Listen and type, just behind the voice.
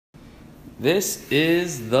This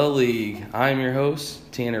is The League. I'm your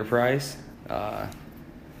host, Tanner Price. What a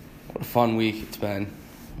fun week it's been.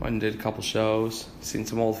 Went and did a couple shows, seen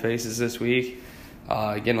some old faces this week.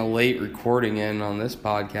 Getting a late recording in on this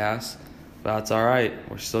podcast, but that's all right.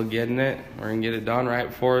 We're still getting it. We're going to get it done right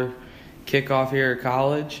before kickoff here at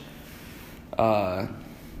college. We're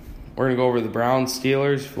going to go over the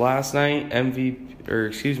Browns-Steelers last night,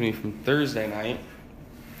 from Thursday night.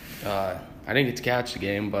 I didn't get to catch the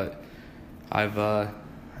game, but I've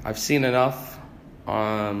seen enough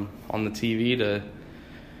on the TV to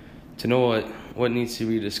know what needs to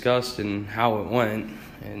be discussed and how it went.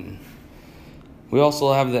 And we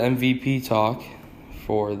also have the MVP talk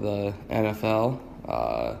for the NFL.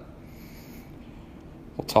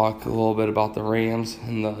 We'll talk a little bit about the Rams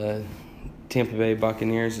and the Tampa Bay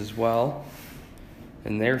Buccaneers as well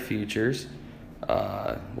and their futures.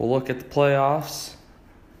 We'll look at the playoffs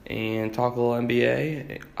and talk a little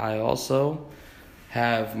NBA. I also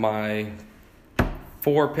have my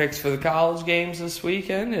 4 picks for the college games this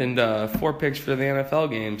weekend and 4 picks for the NFL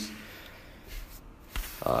games.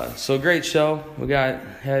 So great show. We got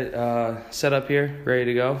set up here, ready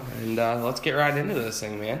to go. And let's get right into this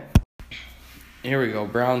thing, man. Here we go,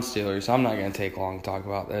 Browns-Steelers. I'm not going to take long to talk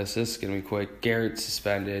about this. This is going to be quick. Garrett's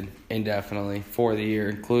suspended indefinitely for the year,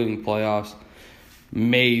 including playoffs.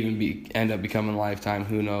 May even end up becoming lifetime,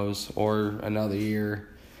 who knows, or another year.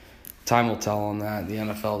 Time will tell on that. The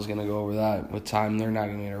NFL is going to go over that with time. They're not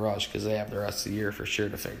going to be in a rush because they have the rest of the year for sure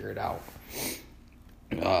to figure it out.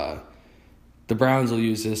 The Browns will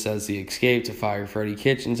use this as the escape to fire Freddie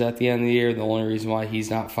Kitchens at the end of the year. The only reason why he's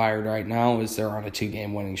not fired right now is they're on a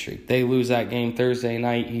 2-game winning streak. They lose that game Thursday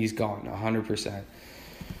night, he's gone 100%.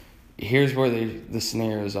 Here's where the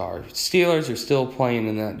scenarios are. Steelers are still playing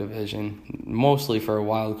in that division, mostly for a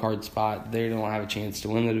wild card spot. They don't have a chance to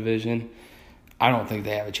win the division. I don't think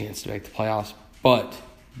they have a chance to make the playoffs, but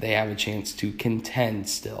they have a chance to contend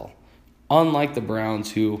still. Unlike the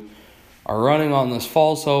Browns, who are running on this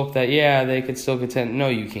false hope that, they could still contend. No,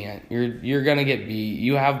 you can't. You're going to get beat.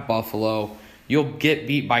 You have Buffalo. You'll get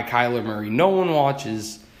beat by Kyler Murray. No one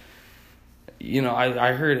watches.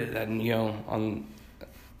 I heard it, and, no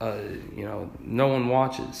one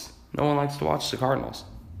watches. No one likes to watch the Cardinals.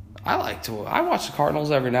 I watch the Cardinals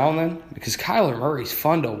every now and then because Kyler Murray's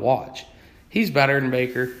fun to watch. He's better than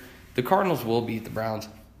Baker. The Cardinals will beat the Browns.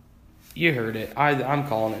 You heard it. I'm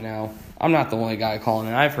calling it now. I'm not the only guy calling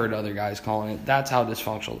it. I've heard other guys calling it. That's how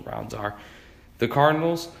dysfunctional the Browns are. The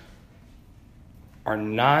Cardinals are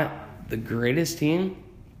not the greatest team,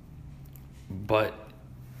 but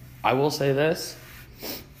I will say this.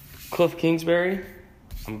 Cliff Kingsbury,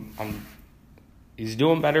 he's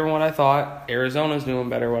doing better than what I thought. Arizona's doing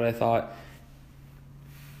better than what I thought.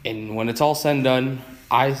 And when it's all said and done,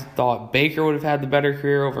 I thought Baker would have had the better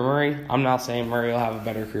career over Murray. I'm not saying Murray will have a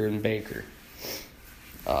better career than Baker.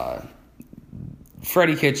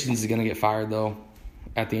 Freddie Kitchens is going to get fired, though,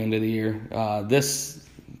 at the end of the year. This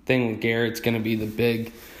thing with Garrett's going to be the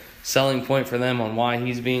big selling point for them on why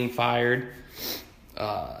he's being fired.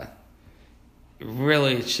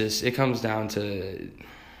 Really, it comes down to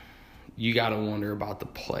you got to wonder about the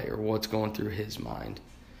player, what's going through his mind.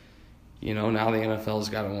 Now the NFL's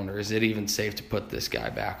got to wonder, is it even safe to put this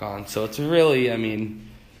guy back on? So it's really, a game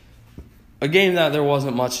that there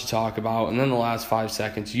wasn't much to talk about. And then the last 5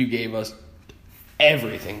 seconds, you gave us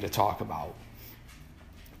everything to talk about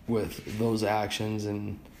with those actions.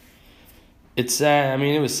 And it's sad.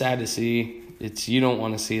 It was sad to see. You don't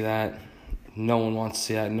want to see that. No one wants to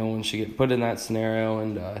see that. No one should get put in that scenario.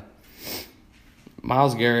 And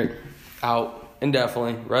Myles Garrett out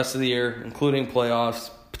indefinitely. Rest of the year, including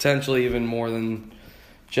playoffs. Potentially even more than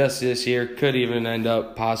just this year. Could even end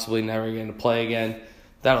up possibly never getting to play again.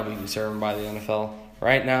 That'll be determined by the NFL.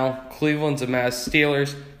 Right now, Cleveland's a mess.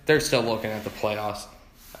 Steelers, they're still looking at the playoffs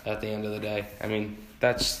at the end of the day.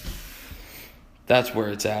 That's where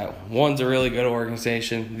it's at. One's a really good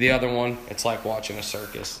organization. The other one, it's like watching a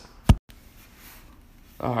circus.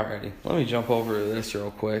 Alrighty, let me jump over to this real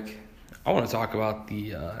quick. I want to talk about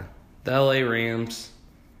the LA Rams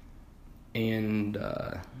and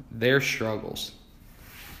their struggles.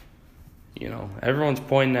 Everyone's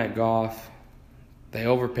pointing at Goff. They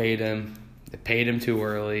overpaid him. They paid him too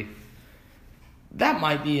early. That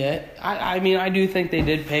might be it. I do think they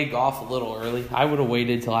did pay Goff a little early. I would have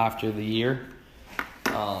waited till after the year.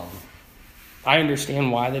 I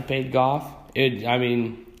understand why they paid Goff.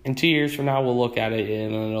 In 2 years from now, we'll look at it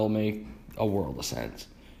and it'll make a world of sense.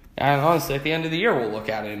 And honestly, at the end of the year, we'll look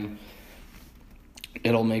at it and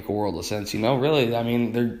it'll make a world of sense. Really,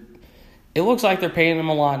 It looks like they're paying him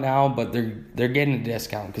a lot now, but they're getting a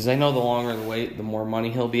discount because they know the longer the wait, the more money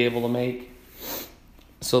he'll be able to make.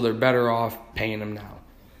 So they're better off paying him now.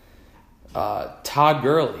 Todd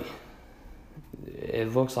Gurley.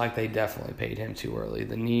 It looks like they definitely paid him too early.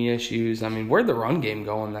 The knee issues. I mean, where'd the run game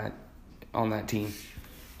go on that team?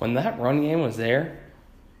 When that run game was there,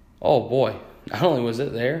 oh boy, not only was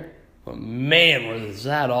it there, but man, was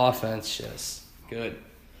that offense just good.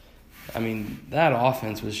 I mean, that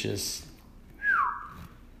offense was just...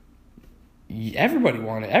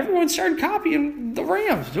 Everyone started copying the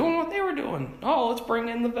Rams, doing what they were doing. Oh, let's bring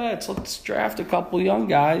in the vets. Let's draft a couple young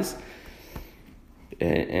guys.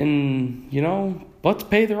 And let's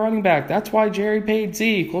pay the running back. That's why Jerry paid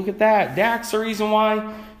Zeke. Look at that. Dak's the reason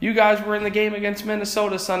why you guys were in the game against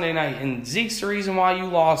Minnesota Sunday night. And Zeke's the reason why you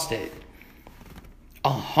lost it.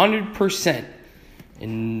 100%.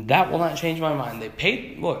 And that will not change my mind. They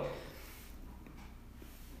paid... Look.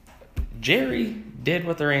 Jerry did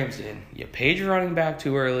what the Rams did. You paid your running back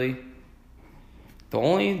too early. The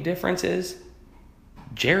only difference is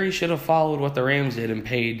Jerry should have followed what the Rams did and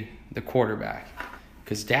paid the quarterback.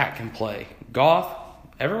 Because Dak can play. Goff,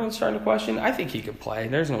 everyone's starting to question. I think he could play.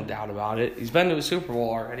 There's no doubt about it. He's been to a Super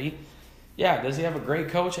Bowl already. Yeah, does he have a great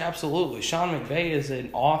coach? Absolutely. Sean McVay is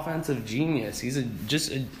an offensive genius. He's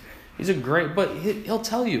a great, but he'll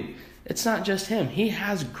tell you, it's not just him. He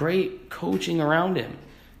has great coaching around him.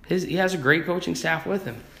 He has a great coaching staff with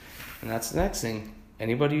him. And that's the next thing.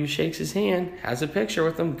 Anybody who shakes his hand, has a picture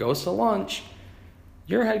with him, goes to lunch,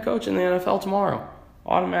 you're head coach in the NFL tomorrow,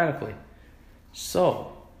 automatically.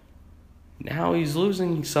 So, now he's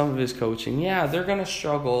losing some of his coaching. Yeah, they're going to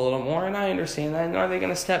struggle a little more, and I understand that. And are they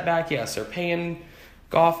going to step back? Yes, they're paying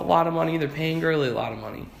Goff a lot of money. They're paying Gurley a lot of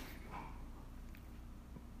money.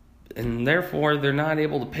 And therefore, they're not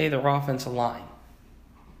able to pay their offensive line,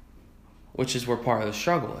 which is where part of the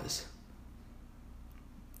struggle is.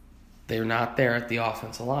 They're not there at the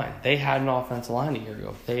offensive line. They had an offensive line a year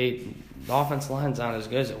ago. The offensive line's not as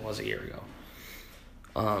good as it was a year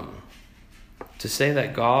ago. To say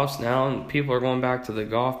that Goff's now, and people are going back to the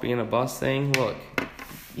Goff being a bust thing, look,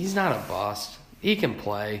 he's not a bust. He can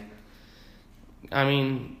play. I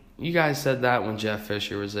mean, you guys said that when Jeff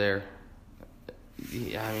Fisher was there.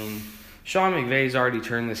 I mean, Sean McVay's already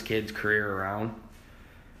turned this kid's career around.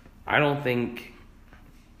 I don't think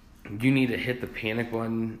you need to hit the panic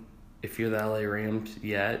button if you're the LA Rams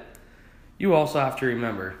yet. You also have to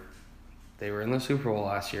remember, they were in the Super Bowl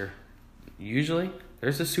last year. Usually,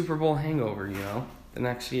 there's a Super Bowl hangover, the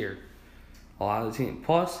next year. A lot of the team.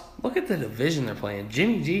 Plus, look at the division they're playing.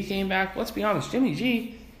 Jimmy G came back. Let's be honest, Jimmy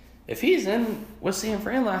G, if he's in with San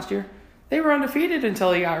Fran last year, they were undefeated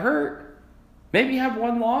until he got hurt. Maybe had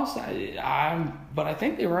one loss, but I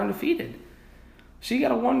think they were undefeated. So you got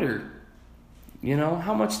to wonder,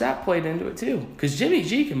 how much that played into it too. Because Jimmy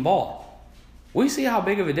G can ball. We see how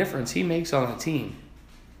big of a difference he makes on a team.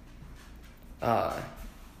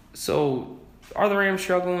 So are the Rams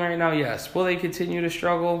struggling right now? Yes. Will they continue to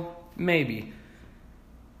struggle? Maybe.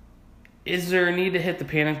 Is there a need to hit the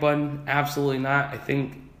panic button? Absolutely not. I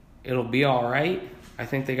think it'll be all right. I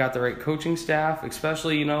think they got the right coaching staff,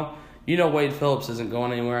 especially, Wade Phillips isn't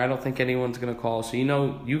going anywhere. I don't think anyone's going to call. So,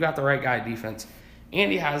 you got the right guy defense.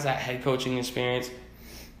 Andy has that head coaching experience.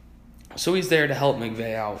 So he's there to help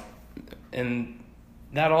McVay out. And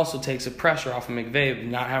that also takes the pressure off of McVay of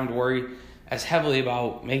not having to worry as heavily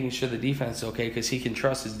about making sure the defense is okay because he can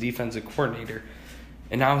trust his defensive coordinator.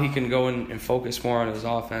 And now he can go in and focus more on his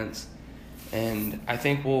offense. And I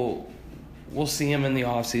think we'll see him in the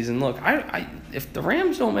offseason. Look, if the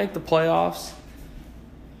Rams don't make the playoffs,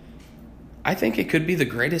 I think it could be the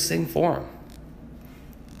greatest thing for him.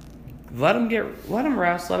 Let him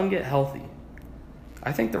rest, let him get healthy.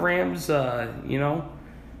 I think the Rams,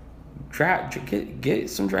 get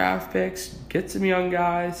some draft picks, get some young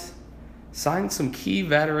guys, sign some key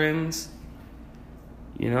veterans,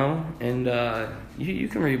 and you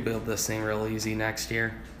can rebuild this thing real easy next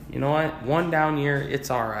year. You know what? One down year, it's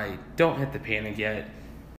all right. Don't hit the panic yet.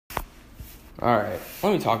 All right,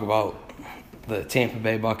 let me talk about the Tampa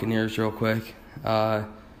Bay Buccaneers real quick. I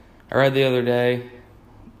read the other day,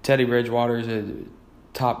 Teddy Bridgewater's a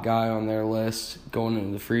top guy on their list going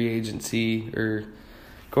into the free agency or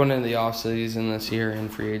going into the offseason this year in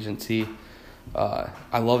free agency.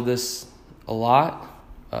 I love this a lot.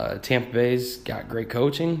 Tampa Bay's got great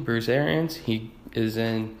coaching. Bruce Arians, he's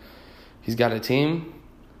got a team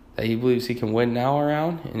that he believes he can win now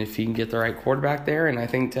around, and if he can get the right quarterback there, and I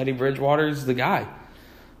think Teddy Bridgewater's the guy.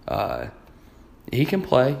 He can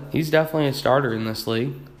play. He's definitely a starter in this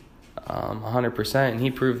league, 100%, and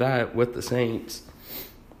he proved that with the Saints.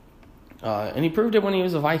 And he proved it when he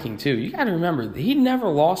was a Viking, too. You got to remember, he never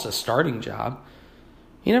lost a starting job.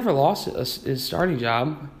 He never lost his starting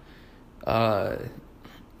job.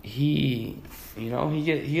 He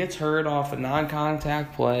gets hurt off a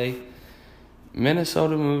non-contact play.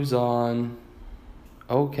 Minnesota moves on.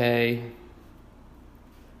 Okay.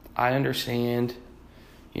 I understand.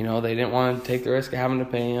 They didn't want to take the risk of having to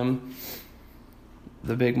pay him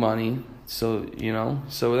the big money. So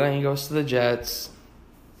then he goes to the Jets.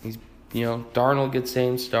 He's, Darnold gets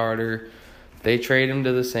named starter. They trade him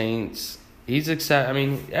to the Saints.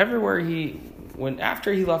 Everywhere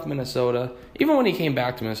after he left Minnesota, even when he came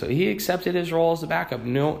back to Minnesota, he accepted his role as a backup.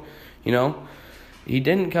 He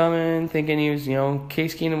didn't come in thinking he was,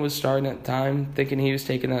 Case Keenum was starting at the time, thinking he was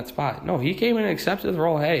taking that spot. No, he came in and accepted the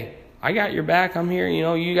role. Hey, I got your back. I'm here.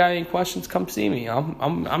 You got any questions? Come see me.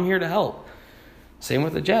 I'm here to help. Same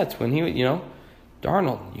with the Jets. When he,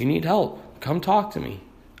 Darnold, you need help. Come talk to me.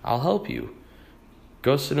 I'll help you.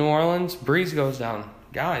 Goes to New Orleans. Breeze goes down.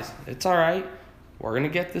 Guys, it's all right. We're going to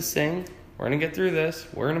get this thing. We're going to get through this.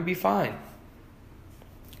 We're going to be fine.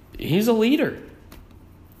 He's a leader.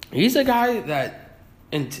 He's a guy that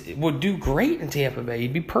would do great in Tampa Bay.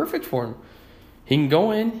 He'd be perfect for him. He can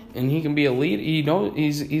go in and he can be a leader.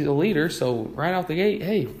 He's a leader, so right out the gate,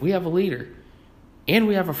 hey, we have a leader. And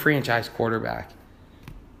we have a franchise quarterback.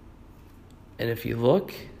 And if you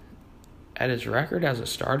look at his record as a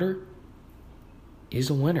starter, he's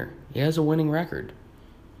a winner. He has a winning record.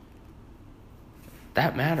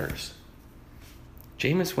 That matters.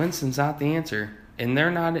 Jameis Winston's not the answer. And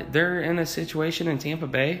they're in a situation in Tampa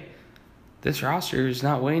Bay. This roster is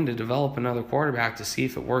not waiting to develop another quarterback to see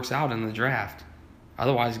if it works out in the draft.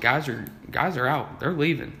 Otherwise, guys are out. They're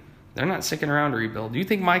leaving. They're not sticking around to rebuild. Do you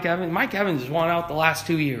think Mike Evans has won out the last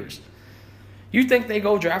 2 years? You think they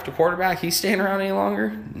go draft a quarterback, he's staying around any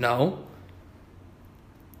longer? No.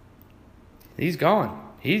 He's gone.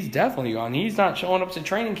 He's definitely gone. He's not showing up to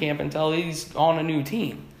training camp until he's on a new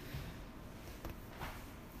team.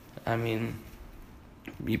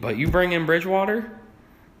 But you bring in Bridgewater,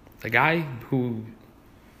 the guy who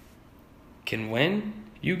can win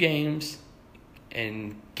you games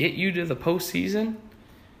and get you to the postseason,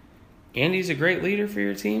 and he's a great leader for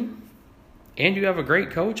your team, and you have a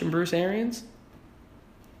great coach in Bruce Arians.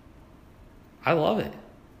 I love it.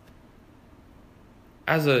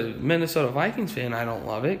 As a Minnesota Vikings fan, I don't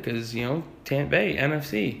love it because, Tampa Bay,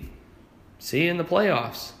 NFC, see you in the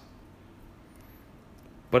playoffs.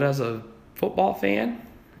 But as a football fan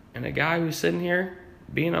and a guy who's sitting here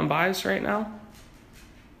being unbiased right now,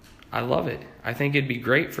 I love it. I think it'd be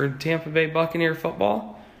great for Tampa Bay Buccaneer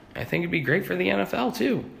football. I think it'd be great for the NFL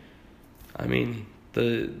too.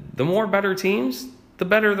 The more better teams, the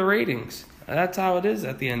better the ratings. That's how it is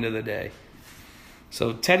at the end of the day.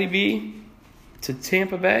 So Teddy B to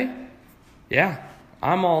Tampa Bay, yeah,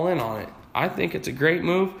 I'm all in on it. I think it's a great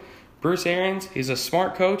move. Bruce Arians, he's a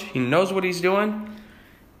smart coach. He knows what he's doing.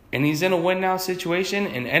 And he's in a win-now situation,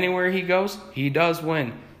 and anywhere he goes, he does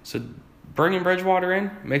win. So bringing Bridgewater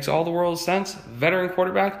in makes all the world of sense. Veteran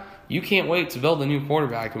quarterback, you can't wait to build a new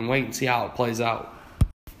quarterback and wait and see how it plays out.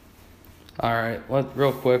 All right,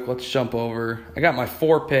 real quick, let's jump over. I got my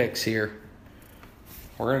 4 picks here.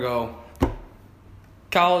 We're going to go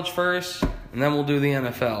college first, and then we'll do the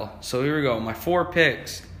NFL. So here we go, my 4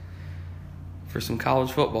 picks for some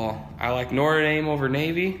college football. I like Notre Dame over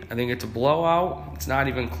Navy. I think it's a blowout. It's not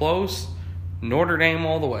even close. Notre Dame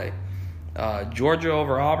all the way. Georgia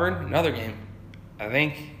over Auburn, another game. I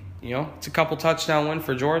think, it's a couple touchdown win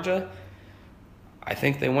for Georgia. I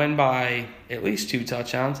think they win by at least 2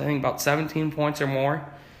 touchdowns. I think about 17 points or more.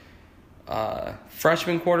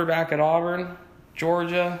 Freshman quarterback at Auburn,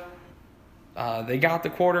 Georgia. They got the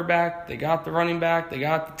quarterback. They got the running back. They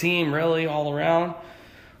got the team really all around.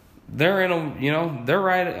 They're they're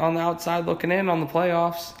right on the outside looking in on the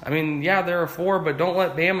playoffs. They're a 4, but don't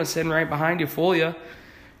let Bama sitting right behind you fool you.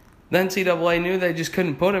 The NCAA knew they just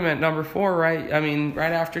couldn't put him at number 4, right?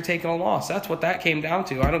 Right after taking a loss. That's what that came down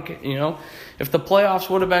to. I don't, if the playoffs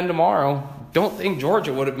would have been tomorrow, don't think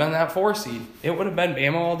Georgia would have been that 4 seed. It would have been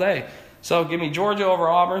Bama all day. So give me Georgia over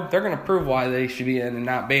Auburn. They're going to prove why they should be in and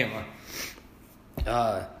not Bama.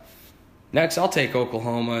 Next, I'll take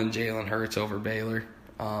Oklahoma and Jalen Hurts over Baylor.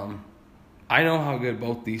 I know how good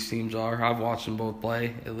both these teams are. I've watched them both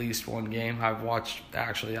play at least one game. I've watched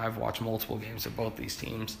multiple games of both these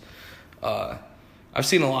teams. I've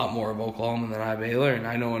seen a lot more of Oklahoma than I have Baylor, and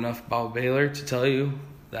I know enough about Baylor to tell you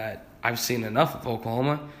that I've seen enough of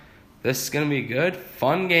Oklahoma. This is going to be a good,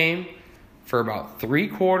 fun game for about 3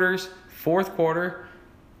 quarters, 4th quarter.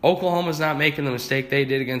 Oklahoma's not making the mistake they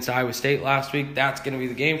did against Iowa State last week. That's going to be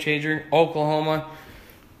the game changer. Oklahoma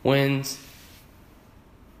wins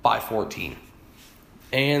by 14.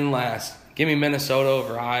 And last, give me Minnesota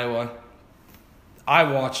over Iowa. I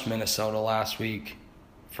watched Minnesota last week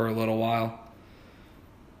for a little while.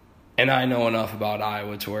 And I know enough about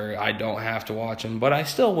Iowa to where I don't have to watch them. But I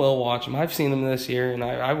still will watch them. I've seen them this year. And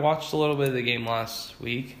I watched a little bit of the game last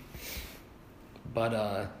week.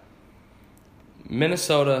 But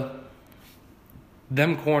Minnesota,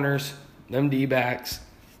 them corners, them D-backs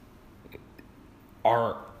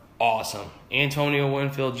are awesome. Antonio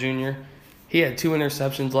Winfield Jr., he had 2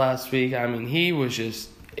 interceptions last week. I mean, he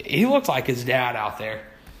looked like his dad out there.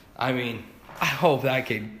 I mean, I hope that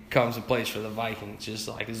kid comes and plays for the Vikings just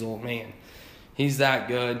like his old man. He's that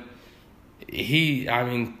good.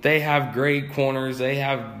 They have great corners. They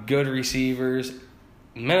have good receivers.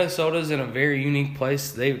 Minnesota's in a very unique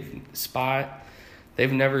place. They've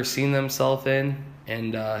never seen themselves in.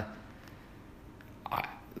 And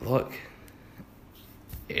look,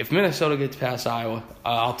 if Minnesota gets past Iowa,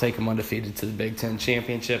 I'll take them undefeated to the Big Ten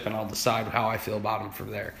Championship, and I'll decide how I feel about them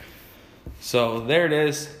from there. So there it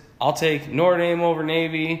is. I'll take Notre Dame over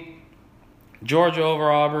Navy, Georgia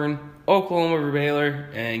over Auburn, Oklahoma over Baylor,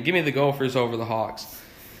 and give me the Gophers over the Hawks.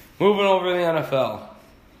 Moving over to the NFL.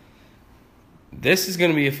 This is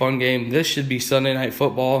going to be a fun game. This should be Sunday Night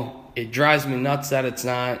Football. It drives me nuts that it's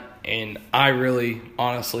not, and I really,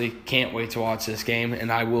 honestly, can't wait to watch this game,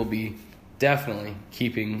 and I will be definitely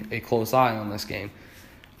keeping a close eye on this game.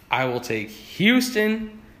 I will take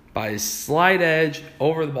Houston by a slight edge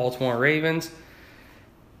over the Baltimore Ravens.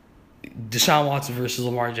 Deshaun Watson versus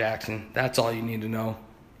Lamar Jackson. That's all you need to know.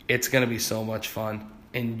 It's going to be so much fun.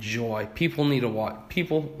 Enjoy. People need to watch.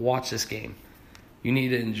 People watch this game. You need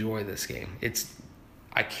to enjoy this game.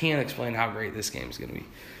 I can't explain how great this game is going to be.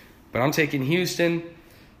 But I'm taking Houston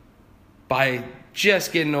by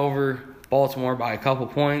just getting over Baltimore by a couple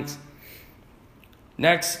points.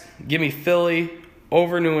 Next, give me Philly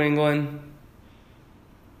over New England.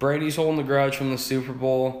 Brady's holding the grudge from the Super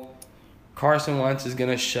Bowl. Carson Wentz is going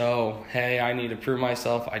to show, hey, I need to prove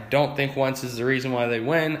myself. I don't think Wentz is the reason why they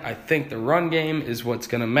win. I think the run game is what's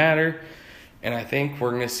going to matter. And I think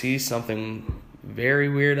we're going to see something very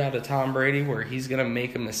weird out of Tom Brady where he's going to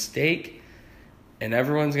make a mistake and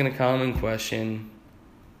everyone's going to come and question,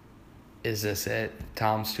 is this it?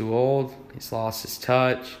 Tom's too old. He's lost his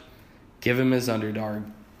touch. Give him his underdog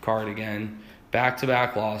card again.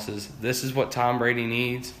 Back-to-back losses. This is what Tom Brady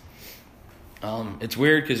needs. It's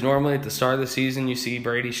weird because normally at the start of the season you see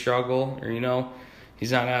Brady struggle or,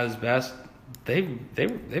 he's not at his best. They've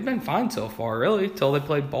been fine so far, really, till they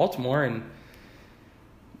played Baltimore. And,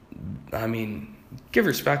 give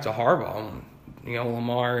respect to Harbaugh,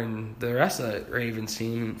 Lamar and the rest of the Ravens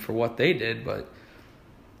team for what they did. But,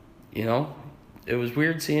 it was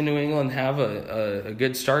weird seeing New England have a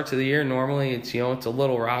good start to the year. Normally it's a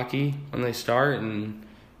little rocky when they start, and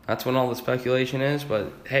that's when all the speculation is.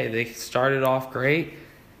 But hey, they started off great.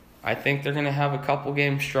 I think they're going to have a couple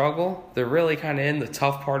games struggle. They're really kind of in the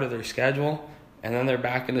tough part of their schedule, and then they're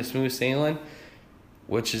back into smooth sailing,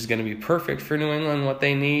 which is going to be perfect for New England, what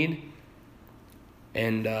they need.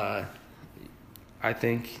 And I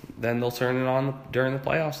think then they'll turn it on during the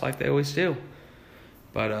playoffs like they always do.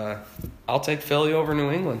 But I'll take Philly over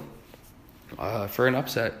New England for an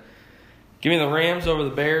upset. Give me the Rams over the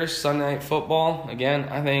Bears, Sunday Night Football. Again,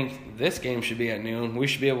 I think this game should be at noon. We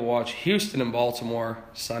should be able to watch Houston and Baltimore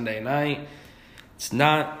Sunday night. It's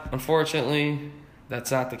not, unfortunately,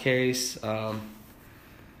 that's not the case. But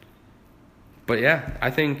yeah,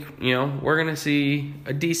 I think, we're going to see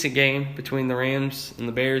a decent game between the Rams and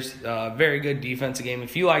the Bears. Very good defensive game.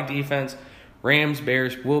 If you like defense, Rams,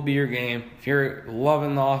 Bears will be your game. If you're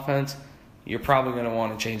loving the offense, you're probably going to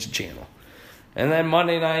want to change the channel. And then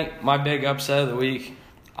Monday night, my big upset of the week,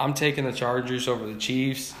 I'm taking the Chargers over the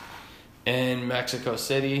Chiefs in Mexico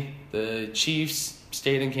City. The Chiefs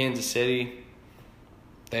stayed in Kansas City.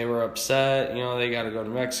 They were upset. They got to go to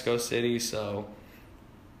Mexico City. So,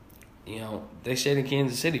 they stayed in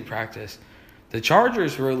Kansas City to practice. The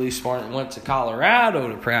Chargers were really smart and went to Colorado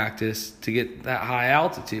to practice to get that high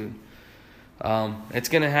altitude. It's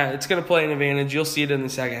gonna play an advantage. You'll see it in the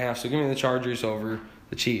second half. So give me the Chargers over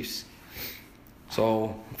the Chiefs.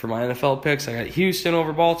 So for my NFL picks, I got Houston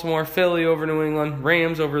over Baltimore, Philly over New England,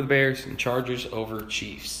 Rams over the Bears, and Chargers over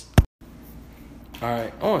Chiefs. All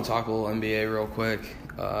right, I want to talk a little NBA real quick.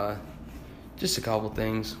 Just a couple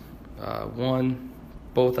things. One,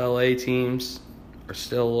 both LA teams are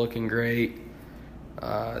still looking great.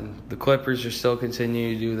 The Clippers are still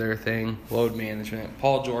continuing to do their thing, load management.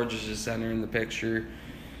 Paul George is just entering the picture.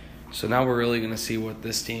 So now we're really going to see what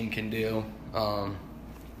this team can do.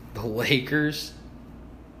 The Lakers,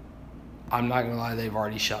 I'm not going to lie, they've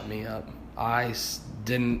already shut me up. I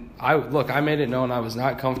made it known I was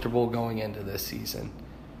not comfortable going into this season.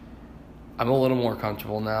 I'm a little more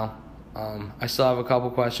comfortable now. I still have a couple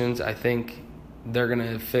questions. I think they're going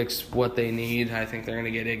to fix what they need. I think they're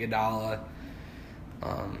going to get Iguodala.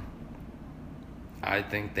 I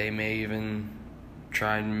think they may even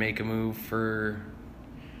try and make a move for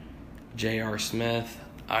J.R. Smith.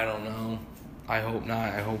 I don't know. I hope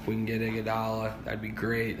not. I hope we can get Iguodala. That'd be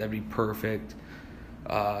great. That'd be perfect.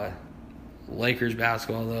 Lakers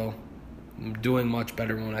basketball, though, doing much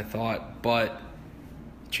better than I thought. But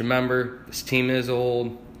remember, this team is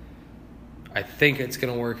old. I think it's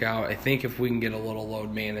going to work out. I think if we can get a little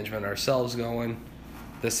load management ourselves going,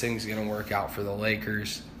 this thing's going to work out for the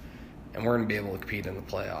Lakers, and we're going to be able to compete in the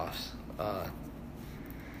playoffs.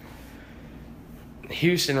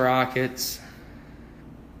 Houston Rockets,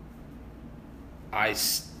 I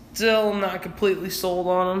still not completely sold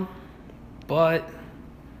on them, but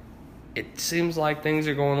it seems like things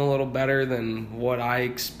are going a little better than what I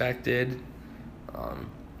expected.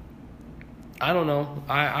 I don't know.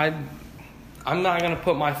 I'm not going to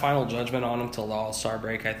put my final judgment on them till the All-Star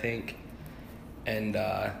break, I think. And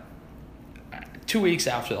 2 weeks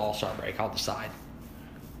after the All-Star break, I'll decide.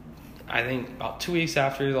 I think about 2 weeks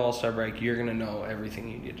after the All-Star break, you're going to know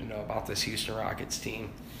everything you need to know about this Houston Rockets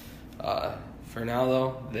team. For now,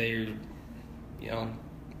 though, they're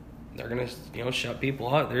going to, shut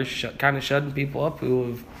people up. They're kind of shutting people up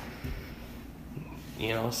who have,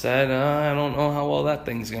 said, I don't know how well that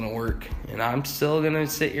thing's going to work. And I'm still going to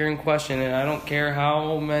sit here and question it. I don't care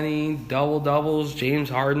how many double-doubles James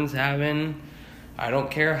Harden's having. I don't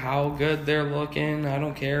care how good they're looking. I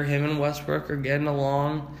don't care. Him and Westbrook are getting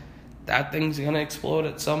along. That thing's going to explode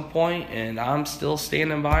at some point, and I'm still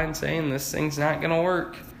standing by and saying this thing's not going to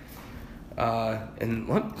work. And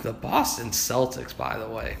look, the Boston Celtics, by the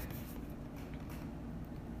way.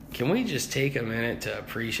 Can we just take a minute to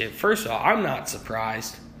appreciate? First of all, I'm not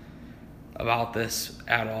surprised about this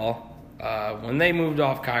at all. When they moved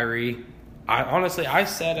off Kyrie, I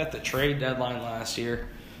said at the trade deadline last year,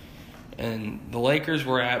 and the Lakers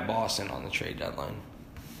were at Boston on the trade deadline.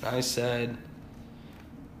 I said,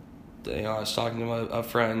 I was talking to a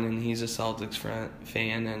friend, and he's a Celtics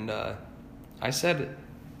fan, and I said,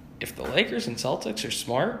 if the Lakers and Celtics are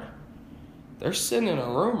smart, they're sitting in a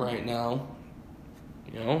room right now,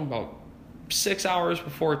 about 6 hours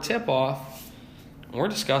before tip-off, and we're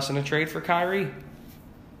discussing a trade for Kyrie.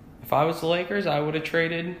 If I was the Lakers, I would have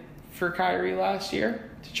traded for Kyrie last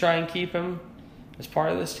year to try and keep him as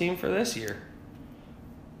part of this team for this year.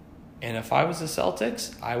 And if I was the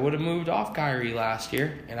Celtics, I would have moved off Kyrie last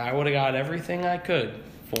year, and I would have got everything I could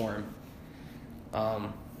for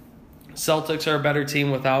him. Celtics are a better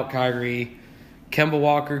team without Kyrie. Kemba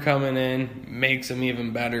Walker coming in makes them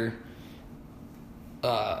even better.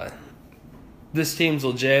 This team's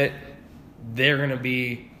legit. They're going to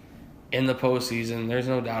be in the postseason. There's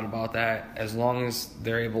no doubt about that. As long as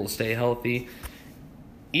they're able to stay healthy.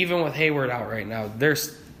 Even with Hayward out right now,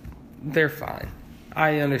 they're fine.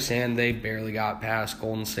 I understand they barely got past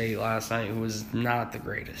Golden State last night, who was not the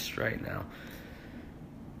greatest right now.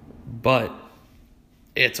 But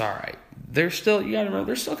it's all right. You got to remember,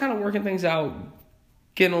 they're still kind of working things out,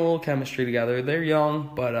 getting a little chemistry together. They're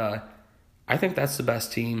young, but I think that's the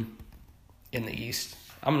best team in the East.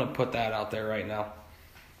 I'm going to put that out there right now.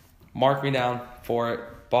 Mark me down for it.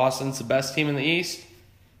 Boston's the best team in the East.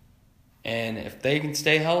 And if they can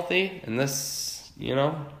stay healthy, and this,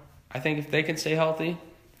 I think if they can stay healthy,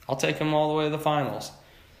 I'll take them all the way to the finals.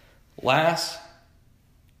 Last,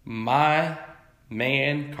 my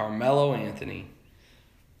man, Carmelo Anthony.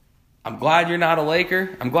 I'm glad you're not a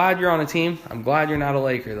Laker. I'm glad you're on a team. I'm glad you're not a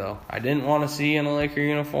Laker, though. I didn't want to see you in a Laker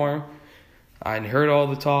uniform. I heard all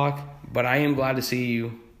the talk, but I am glad to see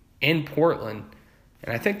you in Portland.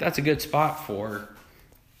 And I think that's a good spot for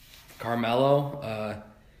Carmelo.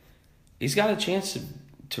 He's got a chance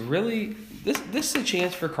to really – this is a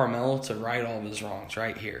chance for Carmelo to right all of his wrongs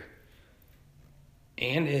right here.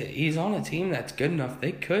 And he's on a team that's good enough.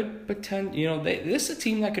 They could pretend – this is a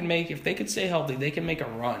team that could make – if they could stay healthy, they can make a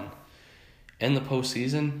run in the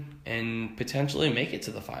postseason and potentially make it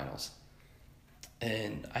to the finals.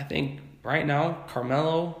 And I think right now,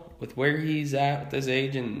 Carmelo, with where he's at his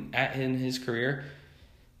age and in his career,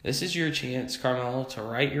 this is your chance, Carmelo, to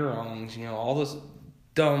right your wrongs. All this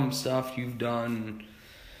dumb stuff you've done,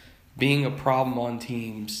 being a problem on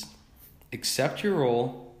teams. Accept your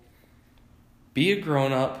role. Be a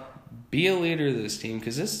grown-up. Be a leader of this team.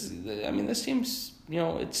 Because this team's,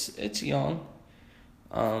 it's young.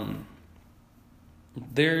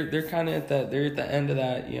 they're kind of they're at the end of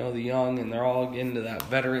that, the young, and they're all getting to that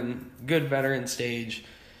good veteran stage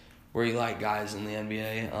where you like guys in the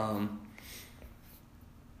NBA.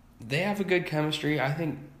 They have a good chemistry. I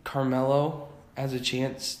think Carmelo has a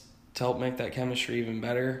chance to help make that chemistry even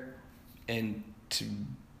better and to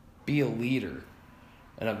be a leader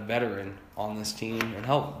and a veteran on this team and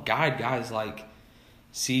help guide guys like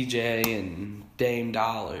CJ and Dame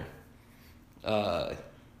Dollar to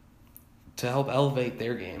help elevate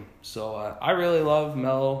their game. So I really love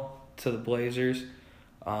Melo to the Blazers.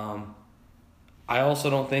 I also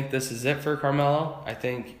don't think this is it for Carmelo. I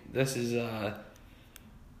think this is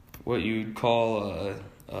what you'd call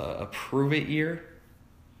a prove-it year.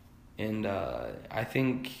 And I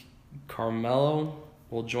think Carmelo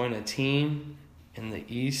will join a team in the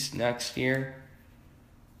East next year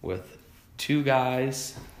with two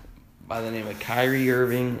guys by the name of Kyrie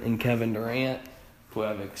Irving and Kevin Durant, who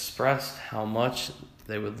have expressed how much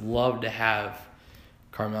they would love to have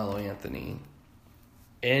Carmelo Anthony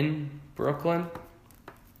in Brooklyn.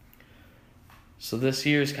 So this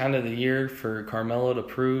year is kind of the year for Carmelo to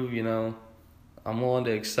prove, I'm willing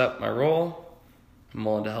to accept my role, I'm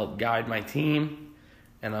willing to help guide my team,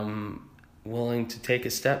 and I'm willing to take a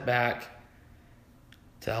step back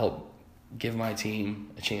to help give my team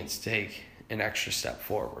a chance to take an extra step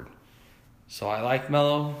forward. So I like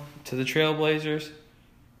Melo to the Trailblazers.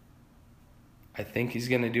 I think he's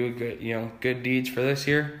going to do good deeds for this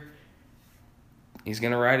year. He's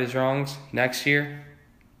going to right his wrongs next year.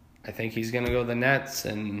 I think he's going to go to the Nets,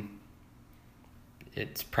 and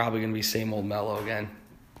it's probably going to be same old Melo again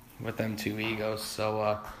with them two egos.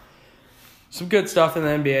 So some good stuff in the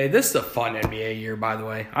NBA. This is a fun NBA year, by the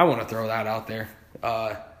way. I want to throw that out there.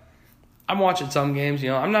 I'm watching some games.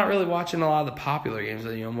 I'm not really watching a lot of the popular games.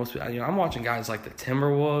 I'm watching guys like the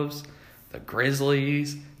Timberwolves, the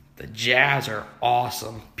Grizzlies. The Jazz are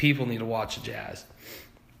awesome. People need to watch the Jazz.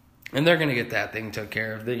 And they're going to get that thing took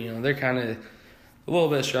care of. They're kind of a little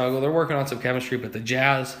bit of struggle. They're working on some chemistry, but the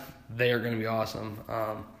Jazz, they are going to be awesome.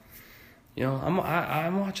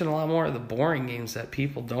 I'm watching a lot more of the boring games that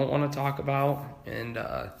people don't want to talk about, and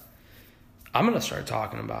I'm going to start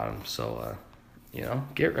talking about them. So,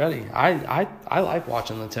 get ready. I like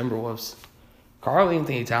watching the Timberwolves. Karl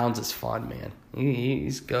Anthony Towns is fun, man.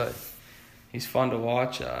 He's good. He's fun to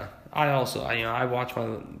watch. I watch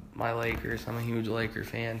my Lakers. I'm a huge Laker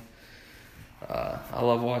fan. I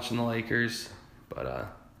love watching the Lakers,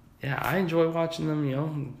 but I enjoy watching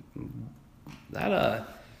them. That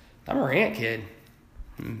Morant kid,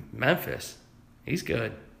 Memphis, he's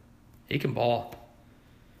good. He can ball.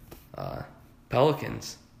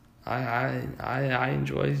 Pelicans, I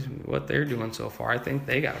enjoy what they're doing so far. I think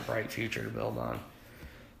they got a bright future to build on.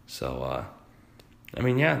 So.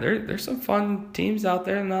 There's some fun teams out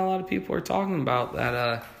there, and not a lot of people are talking about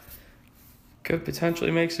that could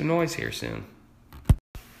potentially make some noise here soon.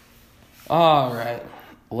 All right,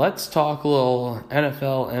 let's talk a little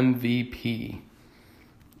NFL MVP.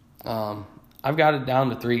 I've got it down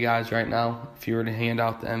to 3 guys right now. If you were to hand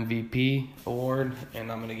out the MVP award, and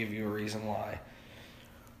I'm going to give you a reason why.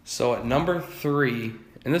 So at number 3,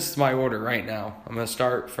 and this is my order right now. I'm going to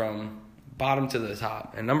start from bottom to the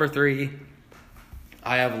top. At number 3,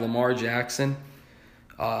 I have Lamar Jackson.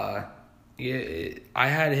 I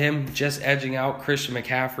had him just edging out Christian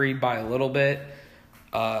McCaffrey by a little bit.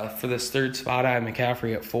 For this third spot, I have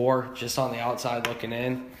McCaffrey at 4, just on the outside looking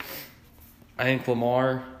in. I think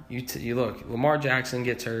Lamar, you look, Lamar Jackson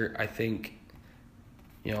gets hurt. I think,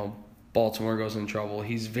 Baltimore goes in trouble.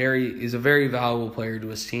 He's a very valuable player to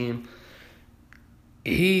his team.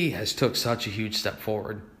 He has took such a huge step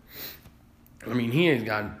forward. He has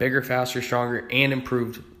gotten bigger, faster, stronger, and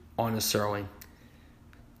improved on his throwing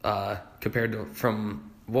compared to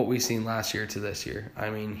from what we've seen last year to this year.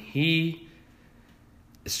 He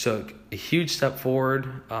took a huge step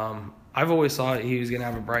forward. I've always thought he was going to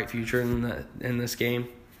have a bright future in this game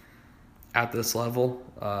at this level,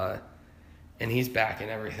 and he's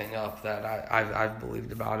backing everything up that I've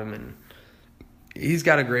believed about him, and he's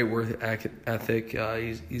got a great work ethic.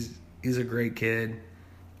 He's a great kid.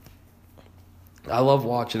 I love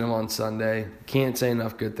watching him on Sunday. Can't say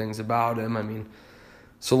enough good things about him.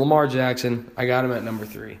 So Lamar Jackson, I got him at number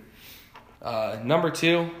 3. Number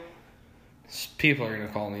 2, people are going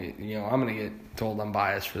to call me, I'm going to get told I'm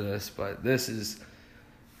biased for this, but this is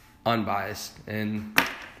unbiased. And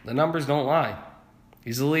the numbers don't lie.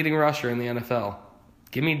 He's the leading rusher in the NFL.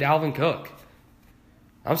 Give me Dalvin Cook.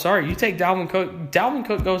 I'm sorry, you take Dalvin Cook. Dalvin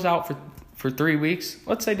Cook goes out for 3 weeks.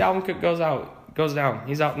 Let's say Dalvin Cook goes down.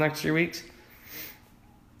 He's out the next 3 weeks.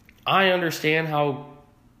 I understand how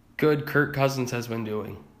good Kirk Cousins has been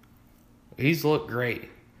doing. He's looked great.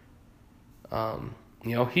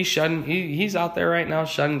 He's out there right now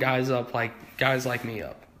shutting guys like me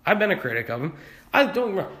up. I've been a critic of him.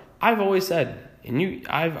 I've always said,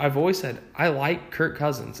 I've always said I like Kirk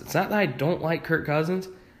Cousins. It's not that I don't like Kirk Cousins.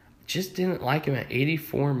 I just didn't like him at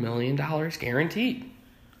 $84 million guaranteed.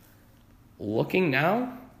 Looking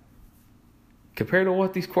now, compared to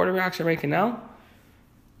what these quarterbacks are making now,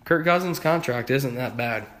 Kirk Cousins' contract isn't that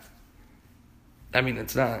bad. I mean,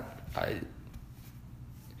 it's not.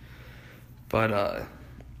 But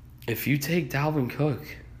if you take Dalvin Cook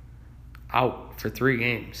out for 3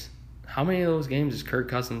 games, how many of those games is Kirk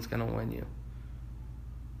Cousins going to win you?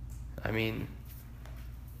 I mean,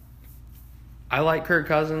 I like Kirk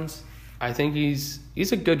Cousins. I think he's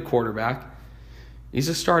a good quarterback. He's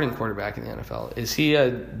a starting quarterback in the NFL. Is he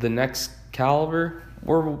the next caliber?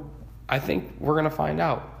 I think we're going to find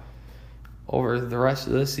out over the rest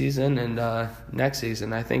of this season and next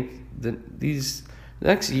season. I think these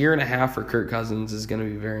next year and a half for Kirk Cousins is going to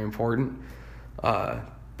be very important.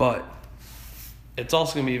 But it's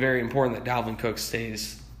also going to be very important that Dalvin Cook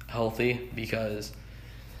stays healthy, because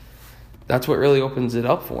that's what really opens it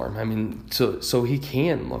up for him. I mean, so he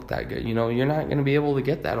can look that good. You're not going to be able to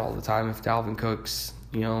get that all the time if Dalvin Cook's,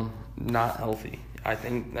 not healthy. I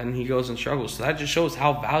think then he goes and struggles. So that just shows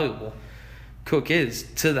how valuable Cook is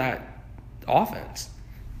to that offense.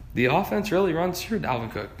 The offense really runs through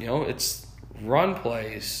Dalvin Cook. It's run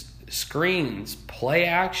plays, screens, play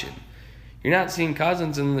action. You're not seeing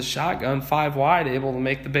Cousins in the shotgun 5 wide able to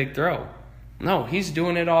make the big throw. No, he's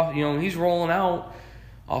doing it off, he's rolling out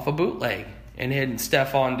off a bootleg and hitting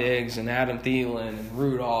Stephon Diggs and Adam Thielen and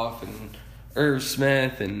Rudolph and Irv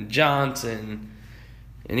Smith and Johnson.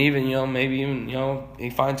 And even, he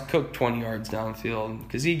finds Cook 20 yards downfield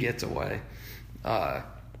because he gets away. So,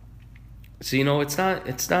 it's not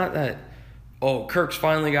that, Kirk's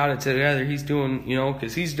finally got it together. He's doing,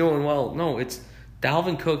 because he's doing well. No, it's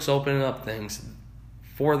Dalvin Cook's opening up things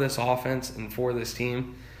for this offense and for this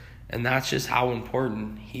team. And that's just how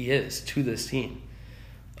important he is to this team.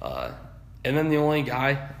 And then the only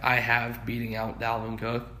guy I have beating out Dalvin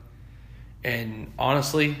Cook, and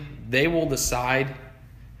honestly, they will decide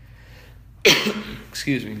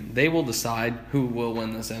they will decide who will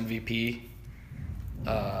win this MVP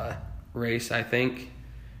race, I think,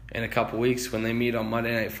 in a couple weeks when they meet on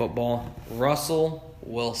Monday Night Football. Russell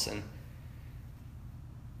Wilson.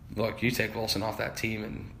 Look, you take Wilson off that team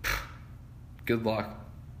and good luck.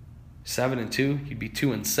 7-2, you'd be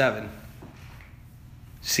 2-7.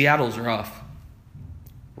 Seattle's rough.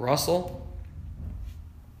 Russell,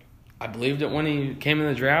 I believed it when he came in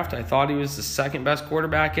the draft. I thought he was the second best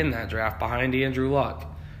quarterback in that draft behind Andrew Luck.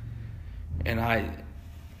 Luck,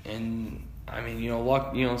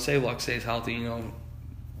 say Luck stays healthy,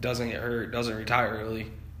 doesn't get hurt, doesn't retire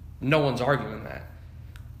early. No one's arguing that.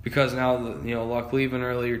 Because now, Luck leaving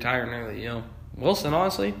early, retiring early, Wilson,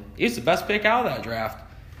 honestly, he's the best pick out of that draft.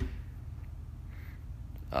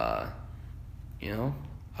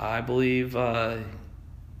 I believe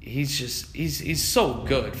he's so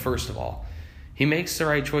good, first of all. He makes the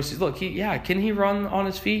right choices. Look, can he run on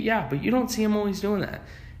his feet? Yeah, but you don't see him always doing that.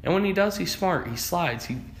 And when he does, he's smart. He slides.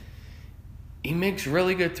 He makes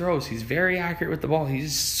really good throws. He's very accurate with the ball.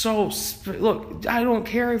 Look, I don't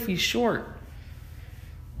care if he's short.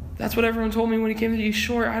 That's what everyone told me when he came to he's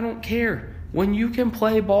short. I don't care. When you can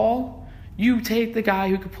play ball, you take the guy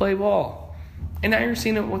who can play ball. And now you're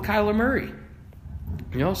seeing it with Kyler Murray.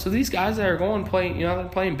 So these guys that are they're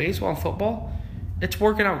playing baseball and football, it's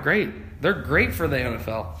working out great. They're great for the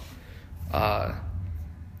NFL.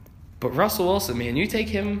 But Russell Wilson, man, you take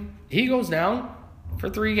him, he goes down for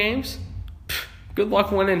 3 games. Good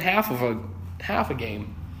luck winning half a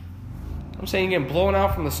game. I'm saying getting blown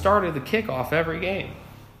out from the start of the kickoff every game.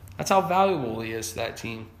 That's how valuable he is to that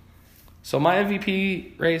team. So my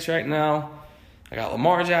MVP race right now, I got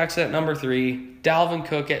Lamar Jackson at number 3, Dalvin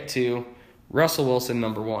Cook at 2, Russell Wilson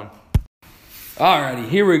number 1. Alrighty,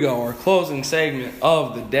 here we go, our closing segment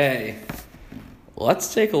of the day.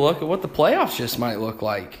 Let's take a look at what the playoffs just might look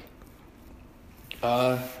like.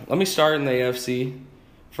 Let me start in the AFC.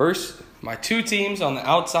 First, my 2 teams on the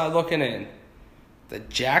outside looking in. The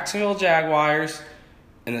Jacksonville Jaguars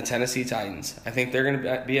and the Tennessee Titans. I think they're going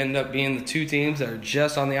to end up being the 2 teams that are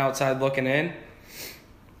just on the outside looking in.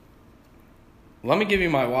 Let me give you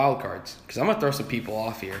my wild cards, because I'm going to throw some people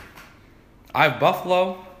off here. I have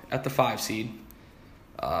Buffalo at the 5 seed.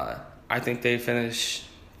 I think they finish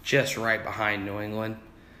just right behind New England.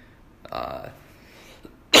 I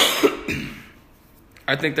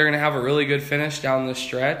think they're going to have a really good finish down the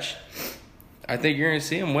stretch. I think you're going to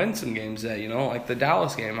see them win some games that, like the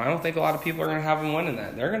Dallas game. I don't think a lot of people are going to have them winning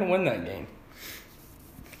that. They're going to win that game.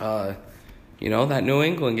 That New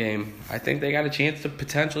England game, I think they got a chance to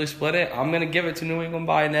potentially split it. I'm going to give it to New England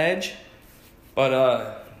by an edge.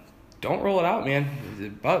 But don't rule it out,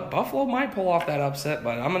 man. Buffalo might pull off that upset,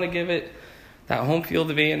 but I'm going to give it that home field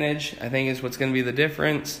advantage. I think is what's going to be the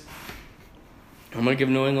difference. I'm going to give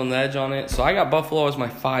New England the edge on it. So I got Buffalo as my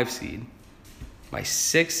 5 seed. My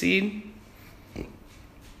 6 seed,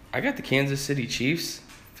 I got the Kansas City Chiefs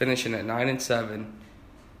finishing at 9-7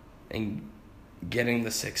 and getting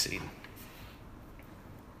the 6 seed.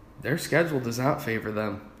 Their schedule does not favor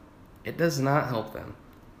them. It does not help them.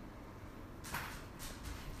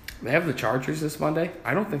 They have the Chargers this Monday.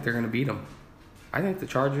 I don't think they're going to beat them. I think the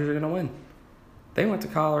Chargers are going to win. They went to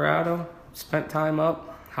Colorado, spent time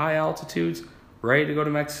up, high altitudes, ready to go to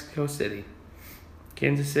Mexico City.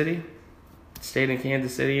 Kansas City, stayed in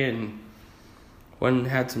Kansas City and went and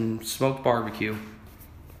had some smoked barbecue.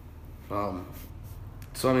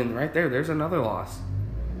 Right there's another loss.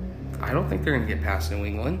 I don't think they're going to get past New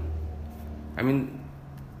England. And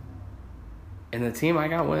the team I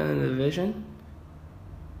got winning the division,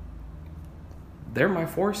 they're my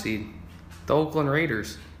 4 seed, the Oakland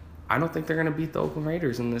Raiders. I don't think they're going to beat the Oakland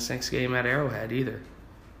Raiders in this next game at Arrowhead either.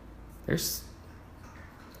 There's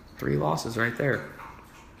 3 losses right there.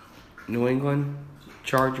 New England,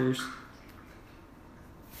 Chargers,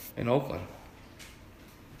 and Oakland.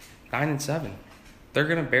 9-7. They're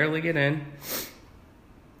going to barely get in.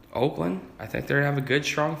 Oakland, I think they're going to have a good,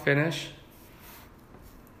 strong finish.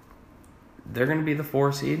 They're going to be the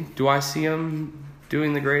 4 seed. Do I see them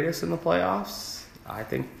doing the greatest in the playoffs? I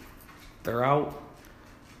think they're out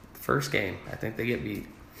the first game. I think they get beat.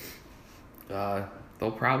 They'll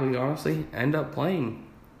probably, honestly, end up playing.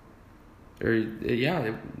 They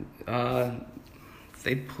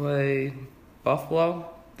play Buffalo.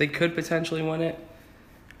 They could potentially win it.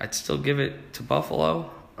 I'd still give it to Buffalo.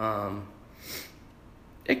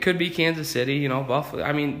 It could be Kansas City, Buffalo.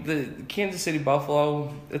 The Kansas City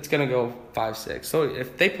Buffalo, it's going to go 5-6. So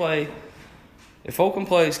if Oakland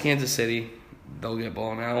plays Kansas City, they'll get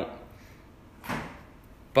blown out.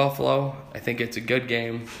 Buffalo, I think it's a good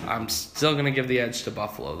game. I'm still going to give the edge to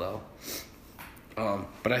Buffalo, though.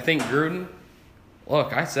 But I think Gruden,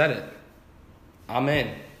 look, I said it. I'm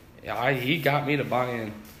in. He got me to buy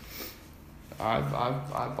in.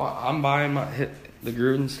 I'm buying the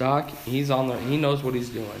Gruden stock. He knows what he's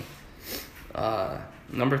doing.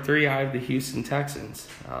 Number 3, I have the Houston Texans.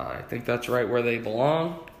 I think that's right where they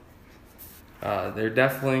belong. They're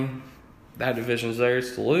definitely, that division's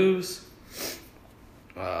theirs to lose.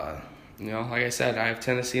 Like I said, I have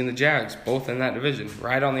Tennessee and the Jags, both in that division,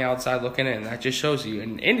 right on the outside looking in. That just shows you.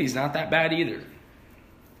 And Indy's not that bad either.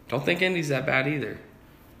 Don't think Indy's that bad either.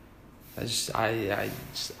 I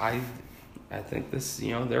think this,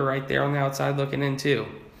 they're right there on the outside looking in too.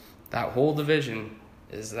 That whole division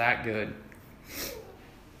is that good.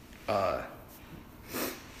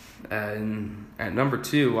 And at number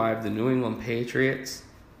 2, I have the New England Patriots.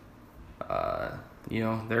 They're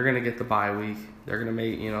going to get the bye week. They're going to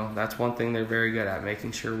make, that's one thing they're very good at,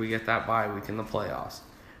 making sure we get that bye week in the playoffs.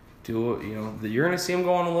 You're going to see them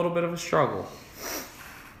go on a little bit of a struggle.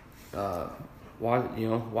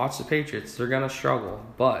 Watch the Patriots. They're going to struggle,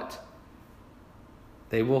 but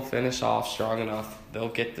they will finish off strong enough. They'll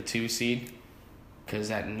get the 2 seed. Because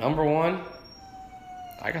at number 1,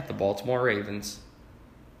 I got the Baltimore Ravens.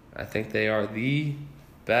 I think they are the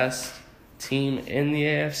best team in the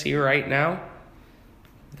AFC right now.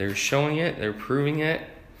 They're showing it. They're proving it.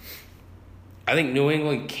 I think New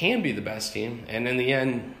England can be the best team. And in the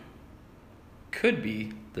end, could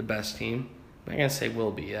be the best team. I'm not going to say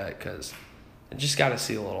will be yet because I just got to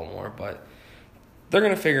see a little more. But they're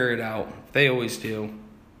going to figure it out. They always do.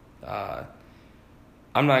 I'm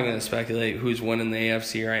not going to speculate who's winning the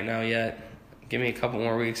AFC right now yet. Give me a couple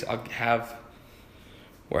more weeks. I'll have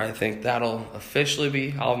where I think that'll officially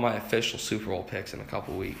be. I'll have my official Super Bowl picks in a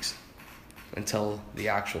couple weeks until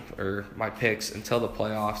my picks until the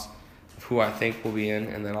playoffs of who I think will be in,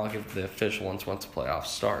 and then I'll give the official ones once the playoffs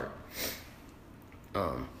start.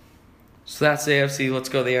 So that's the AFC. Let's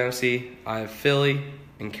go to the NFC. I have Philly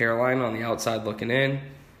and Carolina on the outside looking in.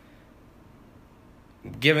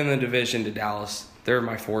 Giving the division to Dallas. They're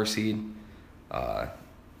my 4 seed. They're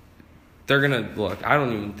going to, look, I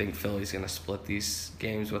don't even think Philly's going to split these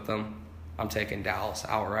games with them. I'm taking Dallas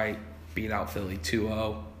outright, beat out Philly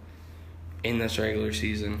 2-0 in this regular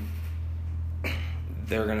season.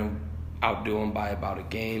 They're going to outdo them by about a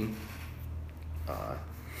game.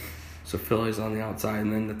 So Philly's on the outside.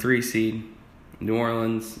 And then the 3 seed, New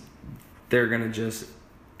Orleans, they're going to just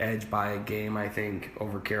edge by a game, I think,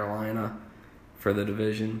 over Carolina for the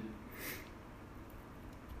division.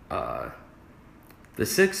 The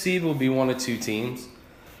 6th seed will be one of two teams.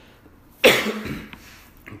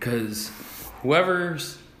 Because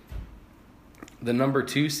whoever's the number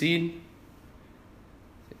 2 seed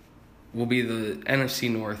will be the NFC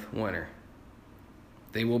North winner.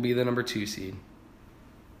 They will be the number 2 seed.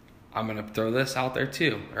 I'm going to throw this out there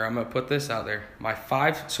too, or I'm going to put this out there. My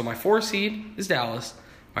 4 seed is Dallas.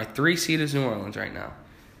 My 3 seed is New Orleans right now.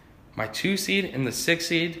 My 2 seed and the 6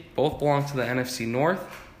 seed both belong to the NFC North.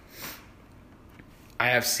 I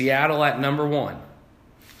have Seattle at number 1.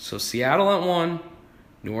 So Seattle at 1,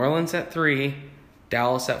 New Orleans at 3,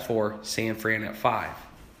 Dallas at 4, San Fran at 5.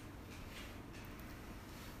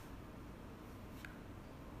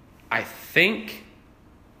 I think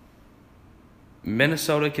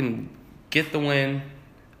Minnesota can get the win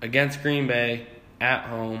against Green Bay at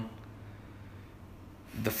home.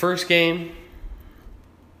 The first game,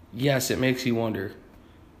 yes, it makes you wonder,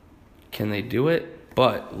 can they do it?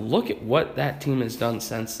 But look at what that team has done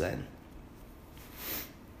since then.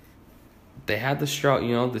 They had the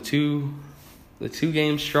struggle, the two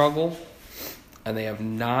game struggle, and they have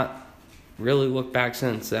not really looked back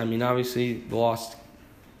since. I mean, obviously, they lost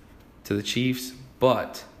to the Chiefs,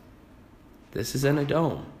 but this is in a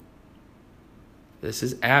dome. This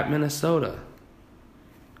is at Minnesota.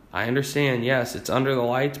 I understand, yes, it's under the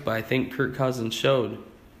lights, but I think Kirk Cousins showed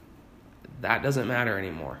that doesn't matter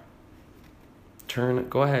anymore.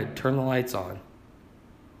 Go ahead, turn the lights on.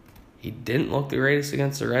 He didn't look the greatest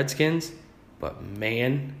against the Redskins, but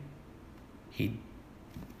man,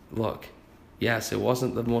 yes, it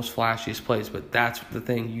wasn't the most flashiest plays, but that's the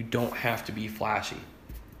thing. You don't have to be flashy.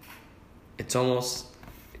 It's almost,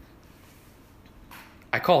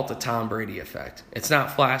 I call it the Tom Brady effect. It's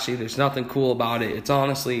not flashy. There's nothing cool about it. It's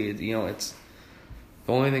honestly, it's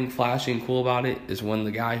the only thing flashy and cool about it is when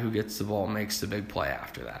the guy who gets the ball makes the big play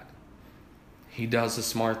after that. He does the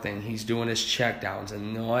smart thing. He's doing his checkdowns, and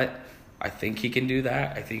you know what? I think he can do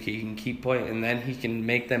that. I think he can keep playing, and then he can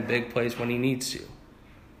make them big plays when he needs to,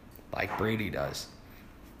 like Brady does.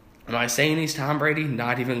 Am I saying he's Tom Brady?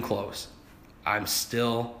 Not even close. I'm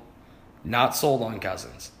still not sold on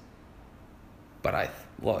Cousins. But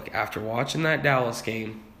after watching that Dallas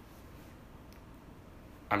game,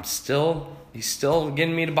 he's still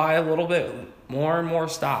getting me to buy a little bit more and more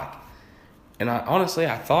stock. And I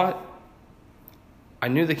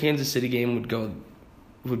knew the Kansas City game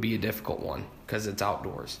would be a difficult one because it's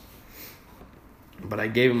outdoors. But I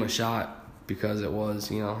gave him a shot because it was,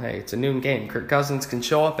 hey, it's a noon game. Kirk Cousins can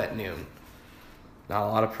show up at noon. Not a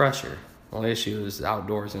lot of pressure. The only issue is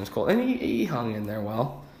outdoors and it's cold. And he hung in there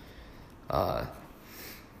well. I'm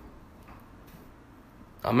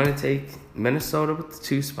going to take Minnesota with the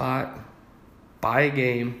 2 spot, buy a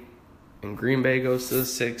game, and Green Bay goes to the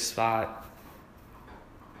 6 spot.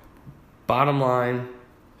 Bottom line,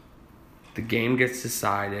 the game gets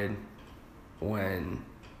decided when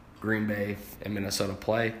Green Bay and Minnesota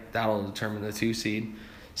play. That'll determine the 2 seed.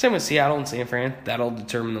 Same with Seattle and San Fran. That'll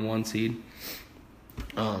determine the 1 seed.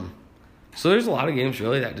 So there's a lot of games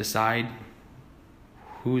really that decide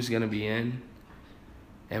who's going to be in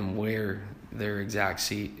and where their exact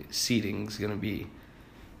seating is going to be.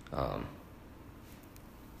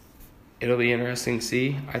 It'll be interesting to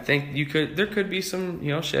see. I think there could be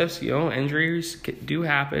some, shifts, injuries do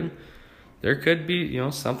happen. There could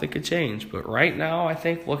be, something could change. But right now, I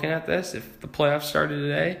think looking at this, if the playoffs started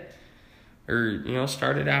today or,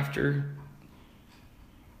 started after,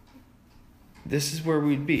 this is where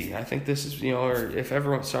we'd be. I think this is, or if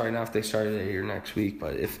everyone, not if they started today or next week,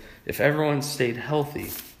 but if everyone stayed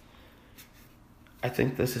healthy, I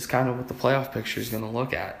think this is kind of what the playoff picture is going to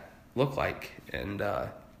look like. And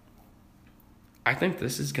I think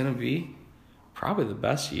this is going to be probably the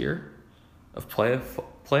best year of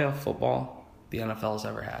playoff football the NFL has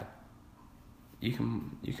ever had. You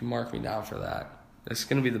can mark me down for that. It's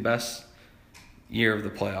going to be the best year of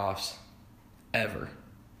the playoffs ever.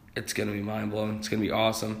 It's going to be mind-blowing. It's going to be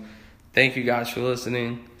awesome. Thank you guys for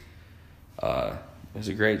listening. It was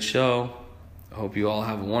a great show. I hope you all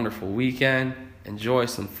have a wonderful weekend. Enjoy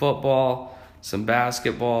some football, some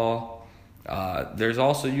basketball. There's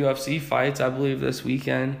also UFC fights, I believe, this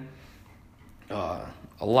weekend. A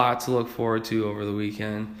lot to look forward to over the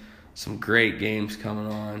weekend. Some great games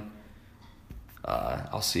coming on.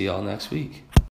 I'll see y'all next week.